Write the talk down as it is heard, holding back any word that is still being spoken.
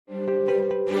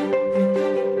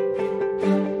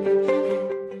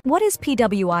What is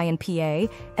PWI in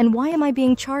PA, and why am I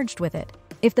being charged with it?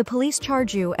 If the police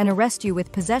charge you and arrest you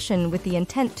with possession with the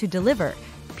intent to deliver,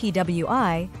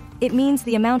 PWI, it means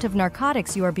the amount of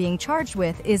narcotics you are being charged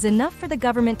with is enough for the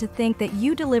government to think that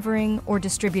you delivering or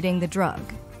distributing the drug.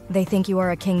 They think you are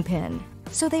a kingpin,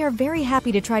 so they are very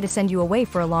happy to try to send you away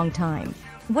for a long time.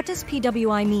 What does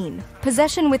PWI mean?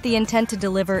 Possession with the intent to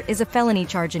deliver is a felony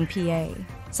charge in PA.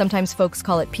 Sometimes folks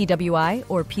call it PWI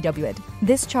or PWID.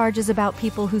 This charge is about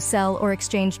people who sell or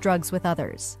exchange drugs with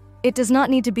others. It does not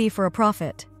need to be for a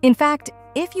profit. In fact,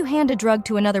 if you hand a drug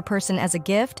to another person as a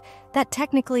gift, that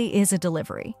technically is a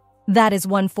delivery. That is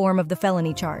one form of the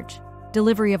felony charge.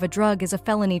 Delivery of a drug is a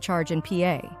felony charge in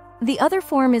PA. The other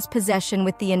form is possession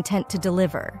with the intent to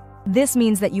deliver. This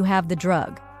means that you have the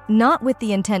drug, not with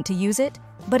the intent to use it,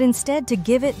 but instead to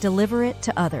give it, deliver it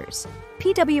to others.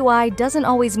 PWI doesn't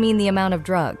always mean the amount of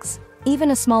drugs.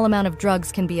 Even a small amount of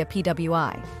drugs can be a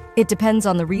PWI. It depends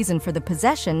on the reason for the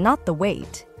possession, not the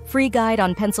weight. Free guide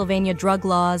on Pennsylvania drug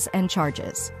laws and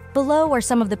charges. Below are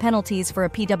some of the penalties for a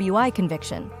PWI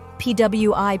conviction.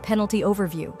 PWI penalty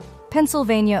overview.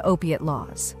 Pennsylvania opiate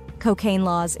laws. Cocaine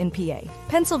laws in PA.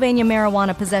 Pennsylvania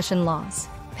marijuana possession laws.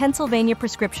 Pennsylvania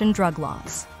prescription drug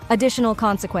laws. Additional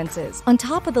consequences. On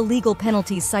top of the legal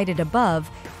penalties cited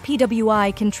above,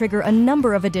 PWI can trigger a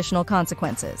number of additional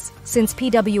consequences. Since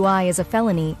PWI is a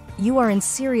felony, you are in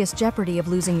serious jeopardy of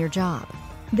losing your job.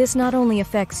 This not only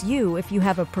affects you if you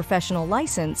have a professional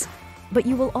license, but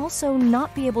you will also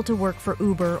not be able to work for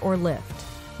Uber or Lyft.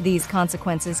 These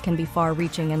consequences can be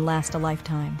far-reaching and last a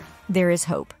lifetime. There is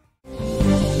hope.